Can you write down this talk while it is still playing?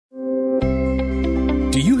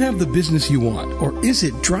have the business you want, or is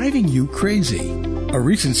it driving you crazy? A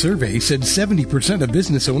recent survey said 70% of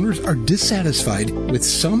business owners are dissatisfied with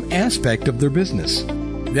some aspect of their business.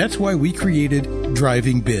 That's why we created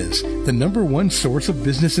Driving Biz, the #1 source of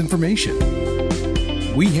business information.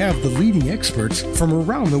 We have the leading experts from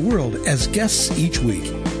around the world as guests each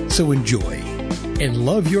week. So enjoy and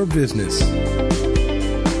love your business.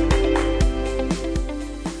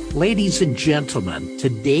 Ladies and gentlemen,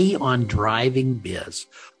 today on Driving Biz,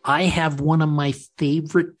 I have one of my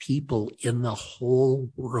favorite people in the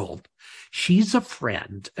whole world. She's a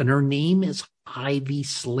friend, and her name is Ivy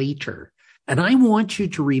Slater. And I want you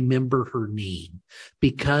to remember her name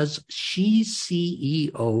because she's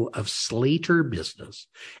CEO of Slater Business.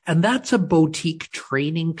 And that's a boutique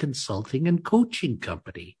training, consulting, and coaching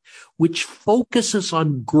company, which focuses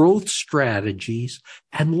on growth strategies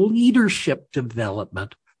and leadership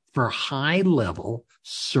development for high-level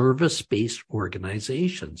service-based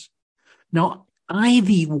organizations. Now,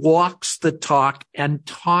 Ivy walks the talk and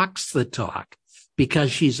talks the talk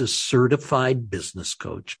because she's a certified business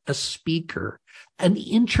coach, a speaker, an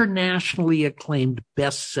internationally acclaimed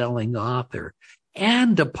best-selling author,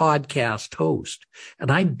 and a podcast host.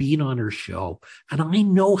 And I've been on her show, and I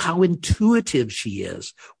know how intuitive she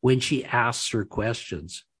is when she asks her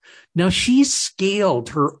questions. Now, she's scaled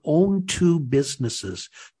her own 2 businesses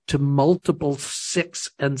to multiple 6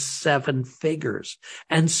 and 7 figures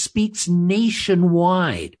and speaks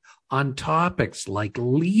nationwide on topics like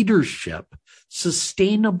leadership,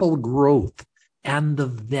 sustainable growth, and the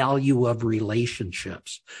value of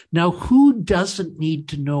relationships. Now, who doesn't need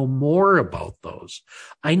to know more about those?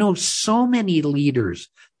 I know so many leaders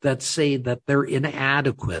that say that they're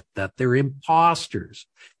inadequate, that they're imposters.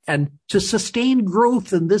 And to sustain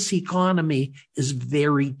growth in this economy is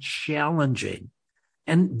very challenging.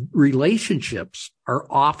 And relationships are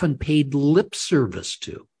often paid lip service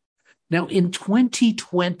to. Now, in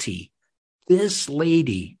 2020, this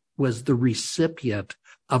lady was the recipient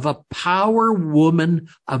of a Power Woman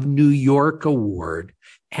of New York Award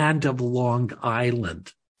and of Long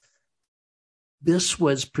Island. This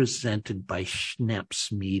was presented by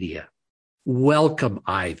Schneps Media. Welcome,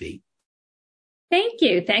 Ivy. Thank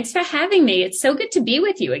you. Thanks for having me. It's so good to be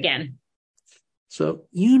with you again. So,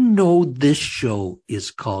 you know, this show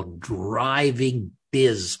is called Driving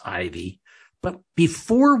Biz, Ivy. But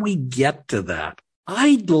before we get to that,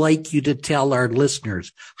 I'd like you to tell our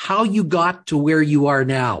listeners how you got to where you are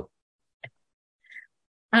now.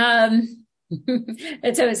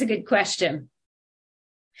 That's always a good question.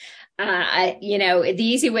 The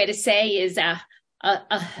easy way to say is a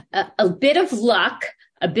bit of luck,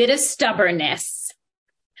 a bit of stubbornness.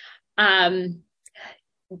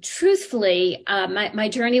 Truthfully, my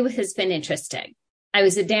journey has been interesting. I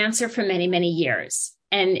was a dancer for many, many years.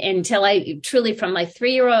 And until I truly, from like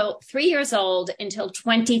 3 years old until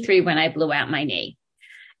 23, when I blew out my knee.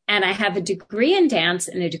 And I have a degree in dance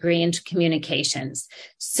and a degree in communications.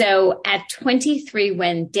 So at 23,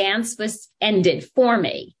 when dance was ended for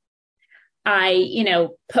me, I,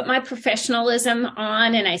 put my professionalism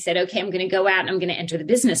on and I said, okay, I'm going to go out and I'm going to enter the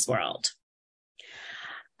business world.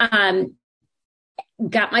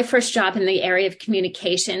 Got my first job in the area of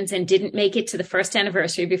communications and didn't make it to the first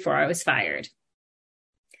anniversary before I was fired.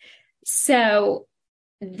 So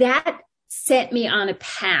that set me on a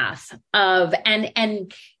path of,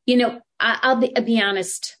 I'll be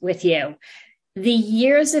honest with you. The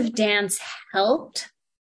years of dance helped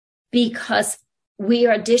because we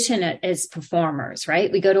audition as performers,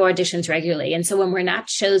 right? We go to auditions regularly. And so when we're not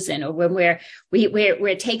chosen or when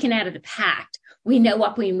we're taken out of the pact, we know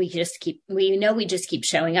we just keep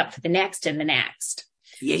showing up for the next and the next.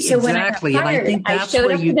 Yeah, so exactly. When I got fired, and I think that's I showed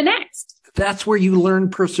where up for the next. That's where you learn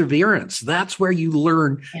perseverance. That's where you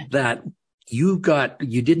learn that you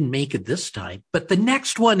didn't make it this time, but the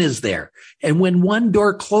next one is there. And when one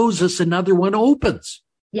door closes, another one opens.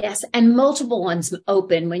 Yes. And multiple ones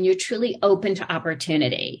open when you're truly open to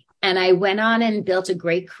opportunity. And I went on and built a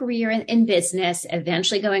great career in business,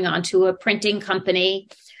 eventually going on to a printing company,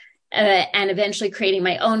 and eventually creating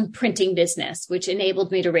my own printing business, which enabled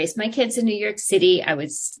me to raise my kids in New York City. I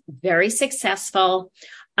was very successful.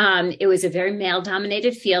 It was a very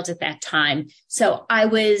male-dominated field at that time. So I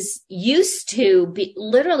was used to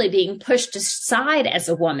literally being pushed aside as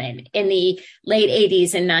a woman in the late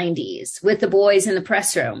 80s and 90s with the boys in the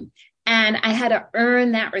press room. And I had to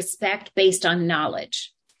earn that respect based on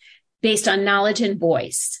knowledge and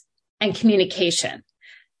voice and communication.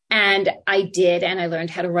 And I did, and I learned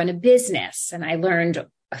how to run a business. And I learned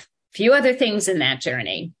a few other things in that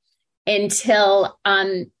journey until,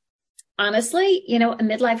 honestly, a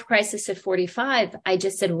midlife crisis at 45, I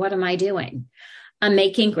just said, what am I doing? I'm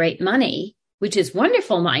making great money, which is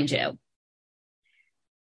wonderful, mind you,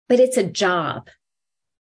 but it's a job.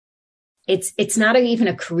 It's not even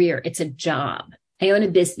a career. It's a job. I own a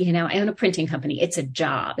business, I own a printing company. It's a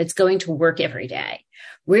job. It's going to work every day.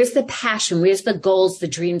 Where's the passion? Where's the goals, the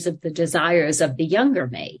dreams of the desires of the younger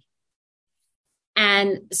me?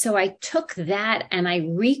 And so I took that and I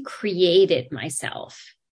recreated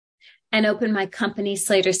myself and opened my company,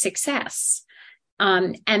 Slater Success.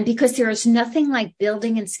 And because there is nothing like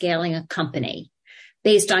building and scaling a company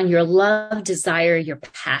based on your love, desire, your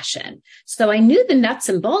passion. So I knew the nuts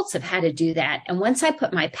and bolts of how to do that. And once I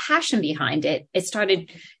put my passion behind it, it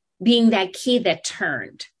started being that key that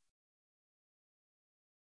turned.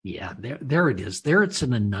 Yeah, there it is. There it's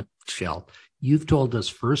in a nutshell. You've told us,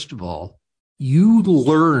 first of all, you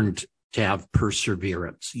learned to have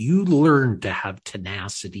perseverance. You learned to have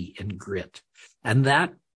tenacity and grit. And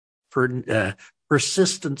that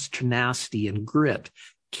persistence, tenacity, and grit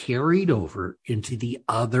carried over into the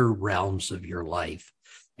other realms of your life.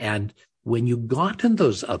 And when you got in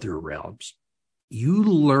those other realms, you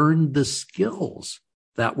learned the skills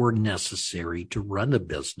that were necessary to run a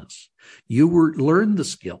business. You learned the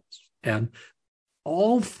skills, and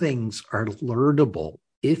all things are learnable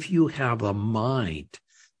if you have a mind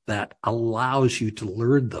that allows you to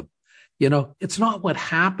learn them. It's not what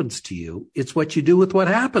happens to you. It's what you do with what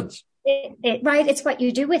happens. Right. It's what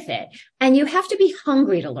you do with it. And you have to be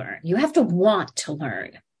hungry to learn. You have to want to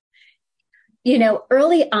learn.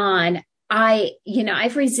 Early on,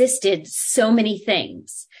 I've resisted so many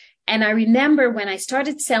things. And I remember when I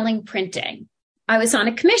started selling printing, I was on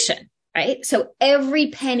a commission, right? So every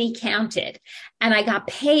penny counted, and I got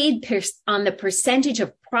paid on the percentage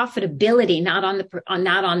of profitability, not on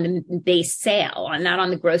the base sale, not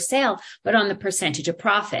on the gross sale, but on the percentage of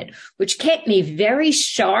profit, which kept me very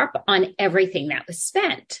sharp on everything that was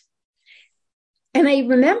spent. And I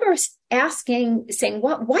remember saying,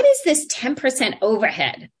 what is this 10%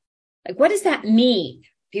 overhead? Like, what does that mean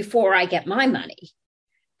before I get my money?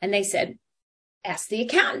 And they said, ask the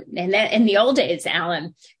accountant. And then in the old days,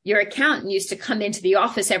 Alan, your accountant used to come into the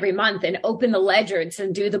office every month and open the ledgers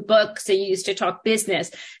and do the books. And you used to talk business.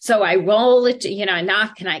 So I roll it, I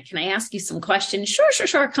knock. Can I ask you some questions?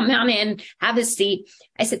 Sure. Come on in, have a seat.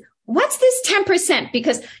 I said, what's this 10%?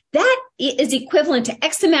 Because that is equivalent to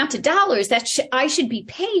X amount of dollars that I should be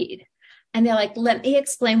paid. And they're like, let me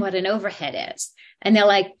explain what an overhead is. And they're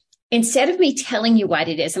like, instead of me telling you what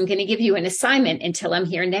it is, I'm going to give you an assignment until I'm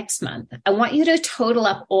here next month. I want you to total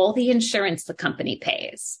up all the insurance the company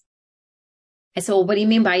pays. I said, well, what do you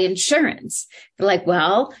mean by insurance? They're like,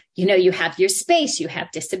 well, you have your space, you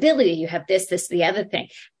have disability, you have this, the other thing.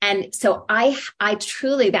 And so I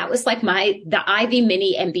truly, that was like the Ivy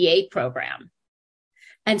mini MBA program,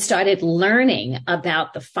 and started learning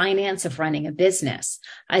about the finance of running a business.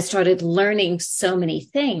 I started learning so many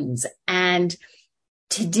things. And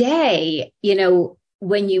today,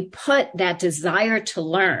 when you put that desire to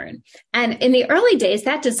learn, and in the early days,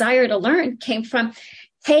 that desire to learn came from,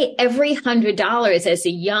 hey, every $100 as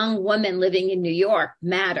a young woman living in New York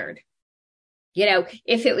mattered.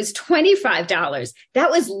 If it was $25,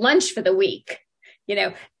 that was lunch for the week.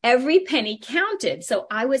 Every penny counted. So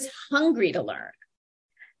I was hungry to learn.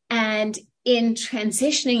 And in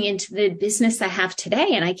transitioning into the business I have today,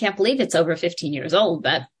 and I can't believe it's over 15 years old,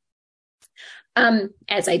 but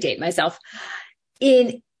as I date myself,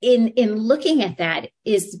 in looking at that,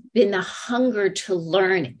 is been the hunger to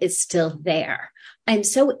learn is still there. I'm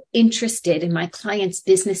so interested in my clients'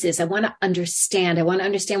 businesses. I want to understand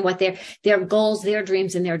what their goals, their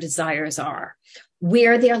dreams, and their desires are,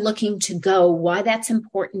 where they're looking to go, why that's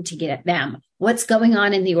important to get them, what's going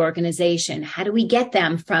on in the organization, how do we get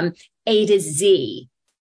them from A to Z?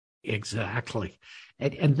 Exactly.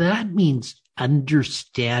 And that means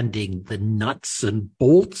understanding the nuts and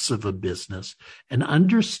bolts of a business and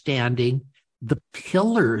understanding the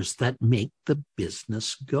pillars that make the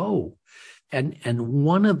business go. And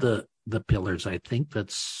one of the pillars I think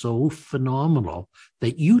that's so phenomenal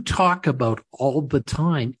that you talk about all the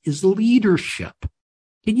time is leadership.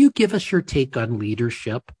 Can you give us your take on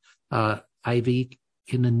leadership, Ivy,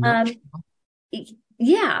 in a nutshell?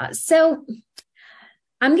 Yeah. So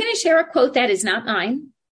I'm going to share a quote that is not mine.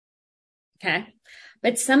 Okay.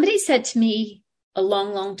 But somebody said to me a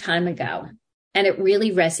long, long time ago, and it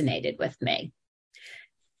really resonated with me.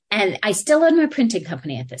 And I still own my printing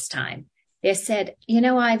company at this time. They said,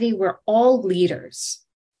 Ivy, we're all leaders.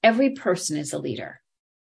 Every person is a leader.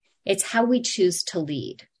 It's how we choose to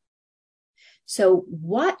lead. So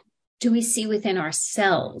what do we see within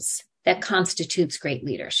ourselves that constitutes great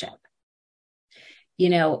leadership?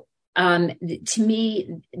 To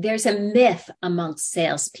me, there's a myth amongst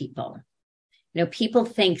salespeople. People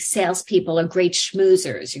think salespeople are great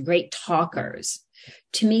schmoozers, are great talkers.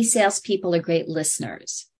 To me, salespeople are great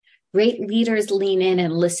listeners. Great leaders lean in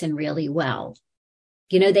and listen really well.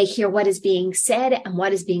 They hear what is being said and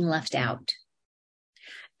what is being left out.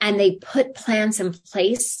 And they put plans in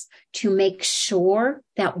place to make sure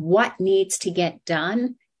that what needs to get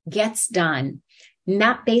done gets done,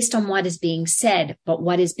 not based on what is being said, but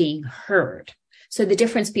what is being heard. So the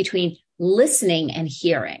difference between listening and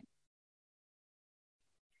hearing.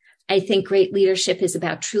 I think great leadership is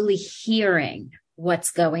about truly hearing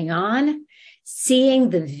what's going on, seeing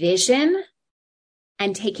the vision,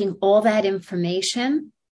 and taking all that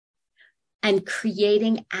information and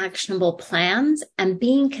creating actionable plans and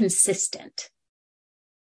being consistent.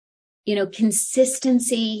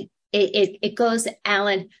 Consistency, it goes,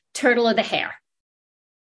 Alan, turtle of the hare.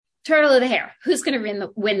 Turtle of the hare. Who's going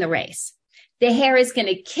to win the race? The hare is going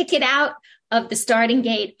to kick it out of the starting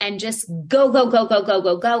gate and just go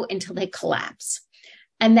until they collapse.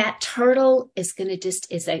 And that turtle is going to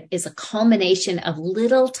is a culmination of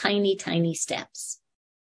little tiny steps.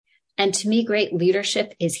 And to me, great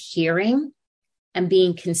leadership is hearing and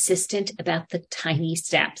being consistent about the tiny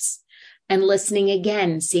steps and listening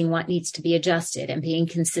again, seeing what needs to be adjusted and being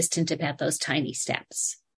consistent about those tiny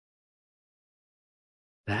steps.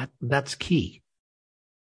 That's key.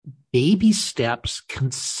 Baby steps,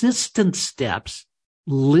 consistent steps,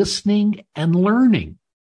 listening and learning,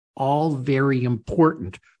 all very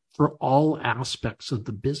important for all aspects of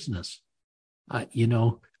the business.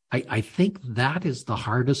 I think that is the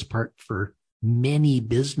hardest part for many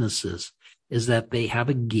businesses, is that they have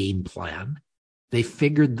a game plan. They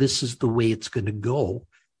figured this is the way it's going to go.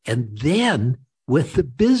 And then when the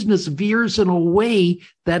business veers in a way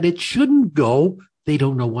that it shouldn't go, they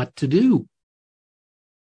don't know what to do.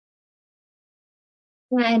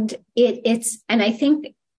 And and I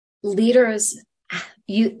think leaders,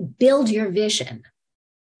 you build your vision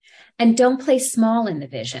and don't play small in the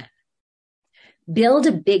vision. Build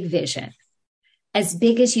a big vision, as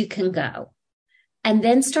big as you can go, and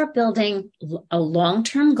then start building a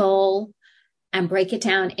long-term goal and break it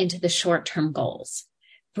down into the short-term goals.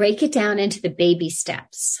 Break it down into the baby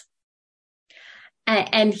steps.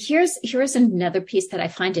 And here's another piece that I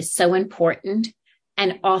find is so important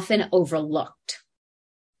and often overlooked.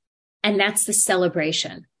 And that's the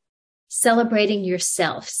celebration. Celebrating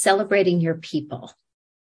yourself, celebrating your people.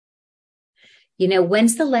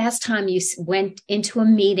 When's the last time you went into a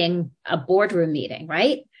meeting, a boardroom meeting,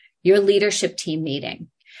 right? Your leadership team meeting,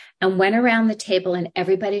 and went around the table and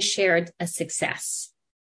everybody shared a success?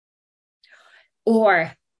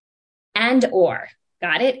 Or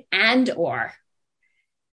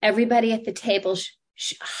everybody at the table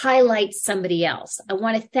highlights somebody else. I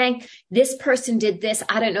want to thank this person did this.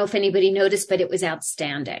 I don't know if anybody noticed, but it was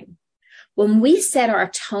outstanding. When we set our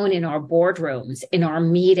tone in our boardrooms, in our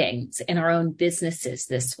meetings, in our own businesses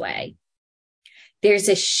this way, there's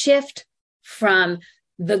a shift from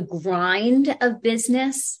the grind of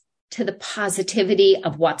business to the positivity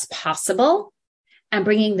of what's possible and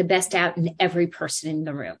bringing the best out in every person in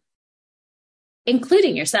the room,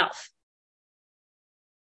 including yourself.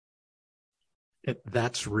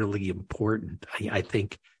 That's really important. I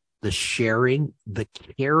think the sharing, the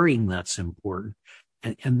caring, that's important.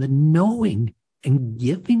 And the knowing and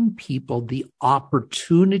giving people the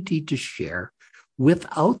opportunity to share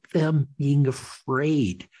without them being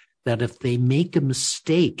afraid that if they make a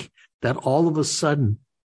mistake, that all of a sudden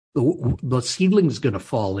the ceiling's going to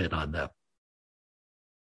fall in on them.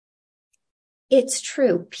 It's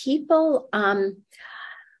true. People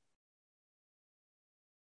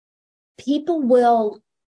will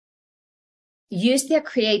use their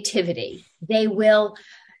creativity. They will.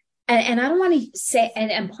 And I don't want to say,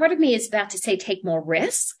 and part of me is about to say take more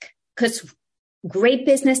risk, because great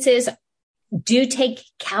businesses do take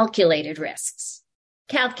calculated risks,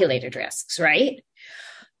 right?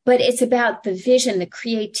 But it's about the vision, the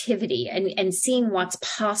creativity, and seeing what's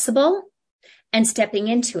possible and stepping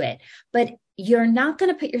into it. But you're not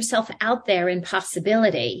going to put yourself out there in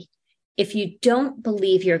possibility if you don't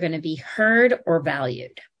believe you're going to be heard or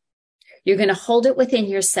valued. You're going to hold it within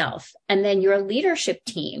yourself, and then your leadership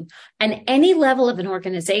team and any level of an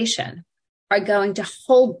organization are going to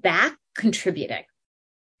hold back contributing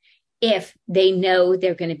if they know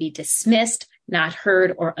they're going to be dismissed, not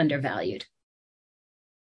heard, or undervalued.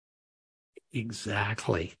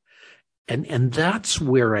 Exactly. And that's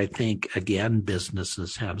where I think, again,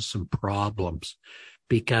 businesses have some problems,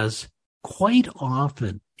 because quite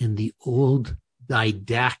often in the old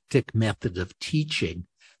didactic method of teaching,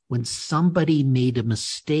 When somebody made a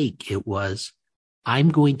mistake, it was, I'm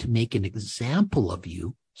going to make an example of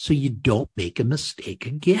you so you don't make a mistake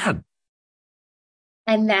again.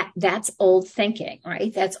 And that's old thinking,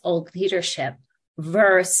 right? That's old leadership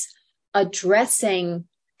versus addressing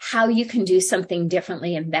how you can do something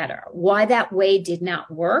differently and better, why that way did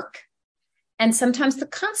not work. And sometimes the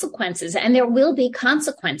consequences, and there will be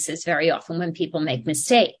consequences very often when people make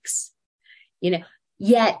mistakes,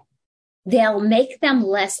 yet they'll make them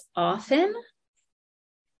less often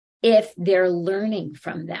if they're learning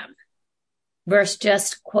from them versus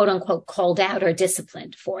just quote unquote called out or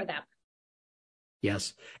disciplined for them.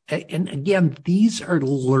 Yes. And again, these are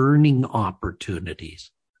learning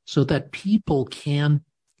opportunities so that people can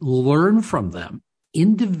learn from them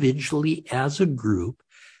individually as a group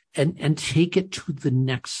and take it to the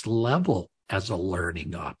next level as a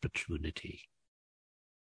learning opportunity.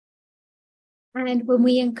 And when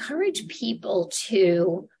we encourage people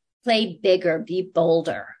to play bigger, be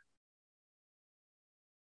bolder.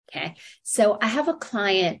 Okay. So I have a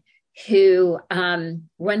client who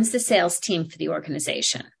runs the sales team for the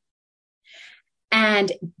organization.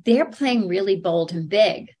 And they're playing really bold and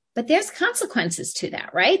big, but there's consequences to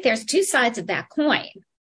that, right? There's two sides of that coin.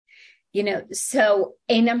 So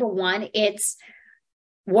number one, it's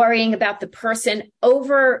worrying about the person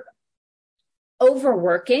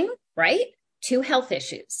overworking, right? 2 health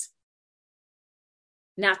issues.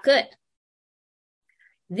 Not good.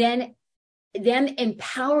 Then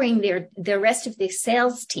empowering the rest of the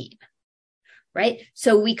sales team, right?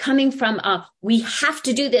 So we coming from we have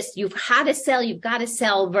to do this. You've got to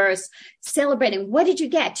sell versus celebrating. What did you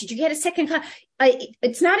get? Did you get a second?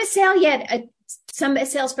 It's not a sale yet. A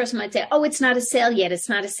salesperson might say, oh, it's not a sale yet. It's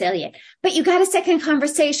not a sale yet. But you got a second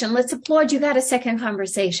conversation. Let's applaud you got a second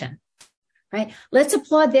conversation, right? Let's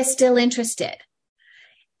applaud they're still interested.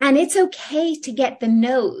 And it's okay to get the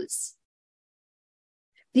no's.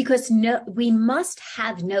 Because we must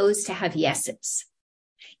have no's to have yeses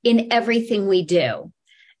in everything we do.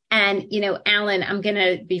 And, Alan,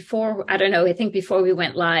 I think before we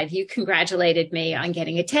went live, you congratulated me on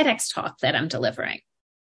getting a TEDx talk that I'm delivering.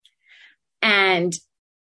 And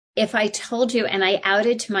if I told you, and I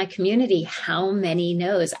outed to my community how many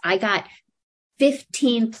no's, I got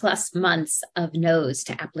 15 plus months of no's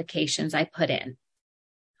to applications I put in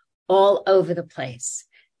all over the place.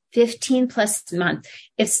 15 plus months.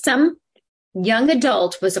 If some young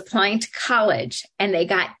adult was applying to college and they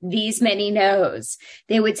got these many no's,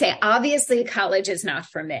 they would say, obviously college is not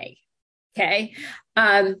for me. Okay.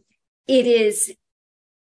 It's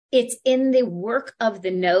in the work of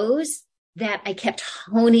the no's that I kept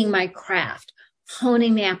honing my craft,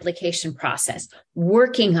 honing the application process,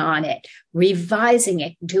 working on it, revising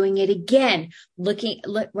it, doing it again,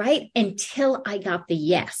 right until I got the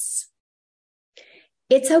yes.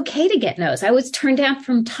 It's okay to get no's. I was turned down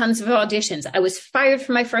from tons of auditions. I was fired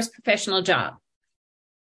from my first professional job.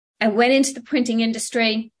 I went into the printing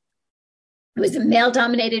industry. It was a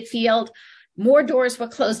male-dominated field. More doors were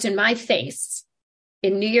closed in my face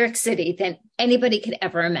in New York City than anybody could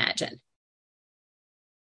ever imagine.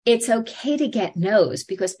 It's okay to get no's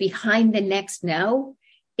because behind the next no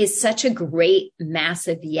is such a great,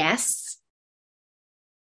 massive yes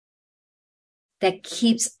that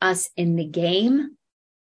keeps us in the game.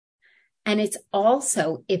 And it's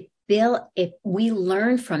also, if we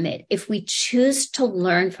learn from it, if we choose to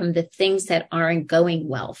learn from the things that aren't going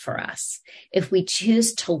well for us, if we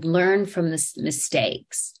choose to learn from the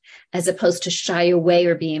mistakes, as opposed to shy away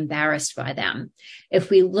or be embarrassed by them,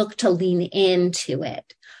 if we look to lean into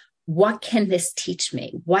it, what can this teach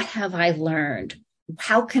me? What have I learned?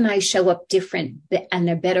 How can I show up different and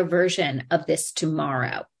a better version of this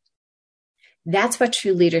tomorrow? That's what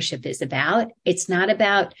true leadership is about. It's not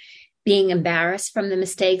about being embarrassed from the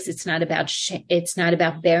mistakes. It's not about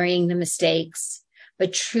burying the mistakes,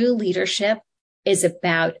 but true leadership is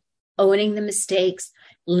about owning the mistakes,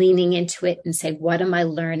 leaning into it and say, what am I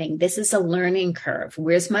learning? This is a learning curve.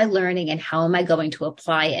 Where's my learning and how am I going to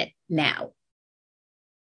apply it now?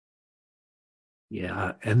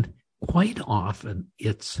 Yeah. And quite often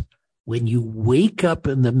it's when you wake up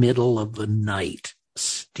in the middle of the night,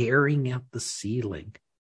 staring at the ceiling,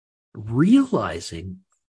 realizing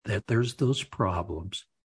that there's those problems,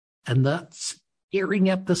 and that staring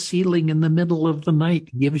at the ceiling in the middle of the night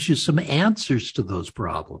gives you some answers to those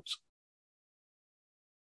problems.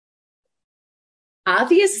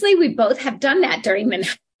 Obviously, we both have done that during the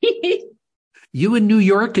night. You in New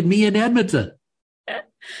York and me in Edmonton. But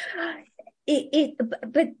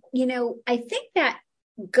I think that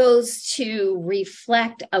goes to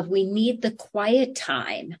reflect of we need the quiet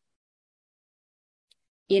time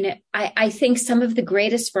I think some of the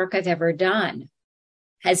greatest work I've ever done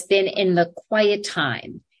has been in the quiet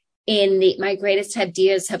time. My greatest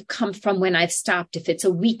ideas have come from when I've stopped. If it's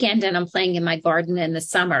a weekend and I'm playing in my garden in the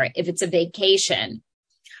summer, if it's a vacation.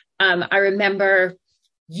 I remember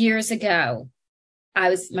years ago,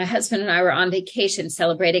 my husband and I were on vacation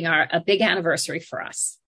celebrating a big anniversary for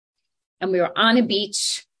us. And we were on a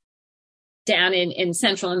beach down in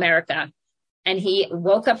Central America. And he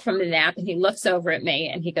woke up from the nap and he looks over at me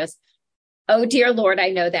and he goes, "Oh, dear Lord,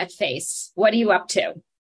 I know that face. What are you up to?"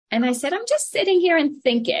 And I said, "I'm just sitting here and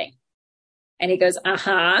thinking." And he goes,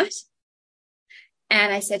 "Uh-huh."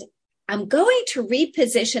 And I said, "I'm going to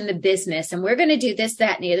reposition the business and we're going to do this,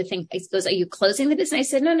 that, and the other thing." He goes, "Are you closing the business?" I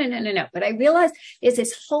said, No. But I realized there's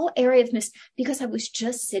this whole area of because I was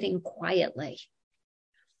just sitting quietly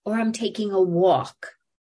or I'm taking a walk.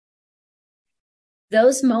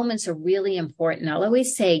 Those moments are really important. I'll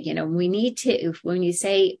always say, when you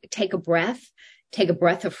say take a breath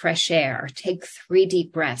of fresh air, take 3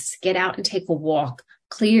 deep breaths, get out and take a walk,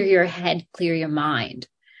 clear your head, clear your mind.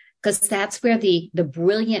 Because that's where the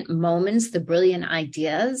brilliant moments, the brilliant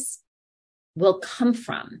ideas will come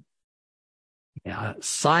from. Yeah,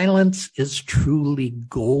 silence is truly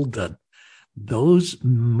golden. Those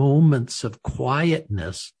moments of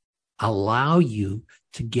quietness allow you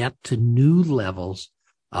to get to new levels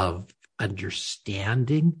of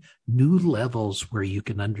understanding, new levels where you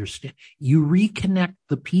can understand. You reconnect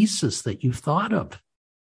the pieces that you've thought of.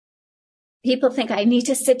 People think I need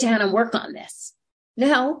to sit down and work on this.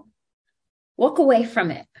 No, walk away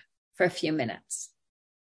from it for a few minutes.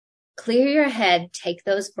 Clear your head, take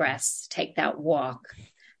those breaths, take that walk,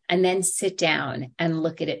 and then sit down and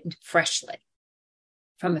look at it freshly,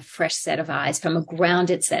 from a fresh set of eyes, from a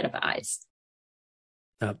grounded set of eyes.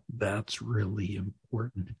 That's really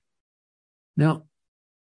important. Now,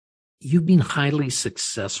 you've been highly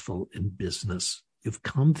successful in business. You've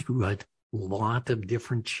come through a lot of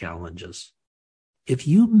different challenges. If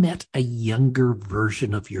you met a younger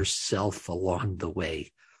version of yourself along the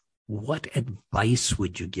way, what advice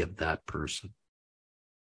would you give that person?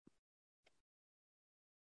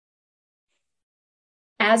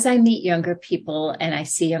 As I meet younger people and I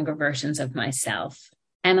see younger versions of myself,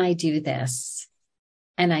 and I do this,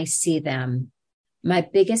 and I see them, my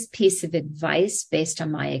biggest piece of advice based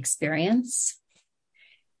on my experience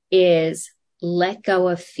is let go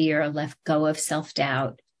of fear, let go of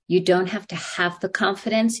self-doubt. You don't have to have the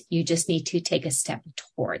confidence. You just need to take a step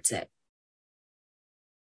towards it.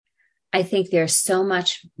 I think there's so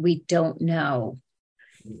much we don't know,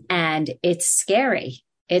 and it's scary.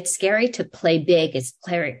 It's scary to play big. It's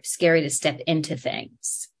scary to step into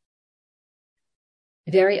things.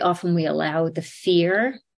 Very often we allow the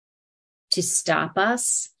fear to stop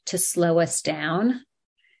us, to slow us down,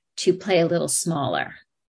 to play a little smaller.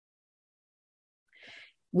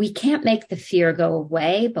 We can't make the fear go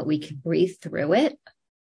away, but we can breathe through it.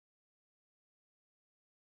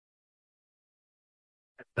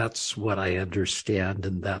 That's what I understand,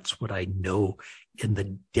 and that's what I know in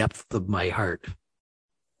the depth of my heart.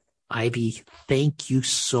 Ivy, thank you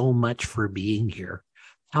so much for being here.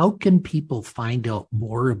 How can people find out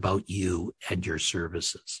more about you and your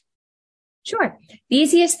services? Sure. The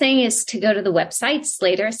easiest thing is to go to the website,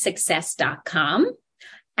 slatersuccess.com,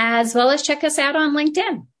 as well as check us out on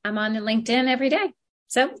LinkedIn. I'm on LinkedIn every day.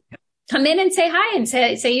 So come in and say hi and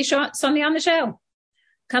say you saw me on the show.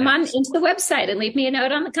 Come on into the website and leave me a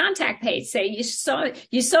note on the contact page. Say you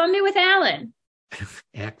saw me with Alan.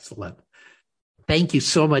 Excellent. Thank you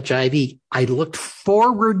so much, Ivy. I looked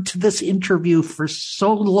forward to this interview for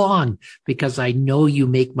so long because I know you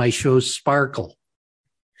make my shows sparkle.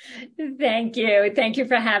 Thank you. Thank you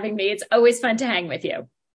for having me. It's always fun to hang with you.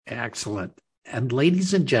 Excellent. And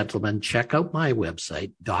ladies and gentlemen, check out my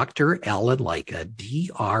website, Dr. Alan Lycka,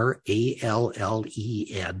 DRALLEN,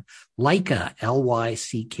 Lycka,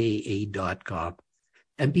 LYCKA.com.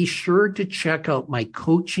 And be sure to check out my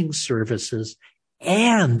coaching services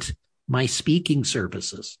and my speaking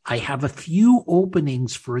services. I have a few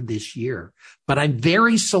openings for this year, but I'm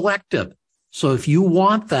very selective. So if you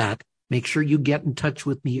want that, make sure you get in touch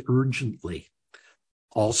with me urgently.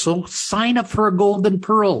 Also, sign up for a Golden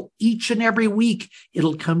Pearl each and every week.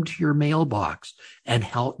 It'll come to your mailbox and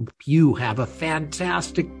help you have a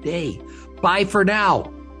fantastic day. Bye for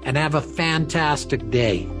now and have a fantastic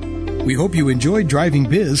day. We hope you enjoyed Driving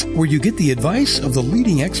Biz, where you get the advice of the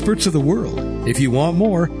leading experts of the world. If you want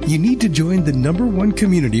more, you need to join the #1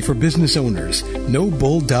 community for business owners,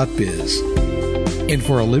 nobull.biz. And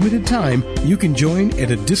for a limited time, you can join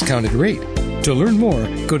at a discounted rate. To learn more,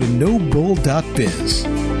 go to nobull.biz.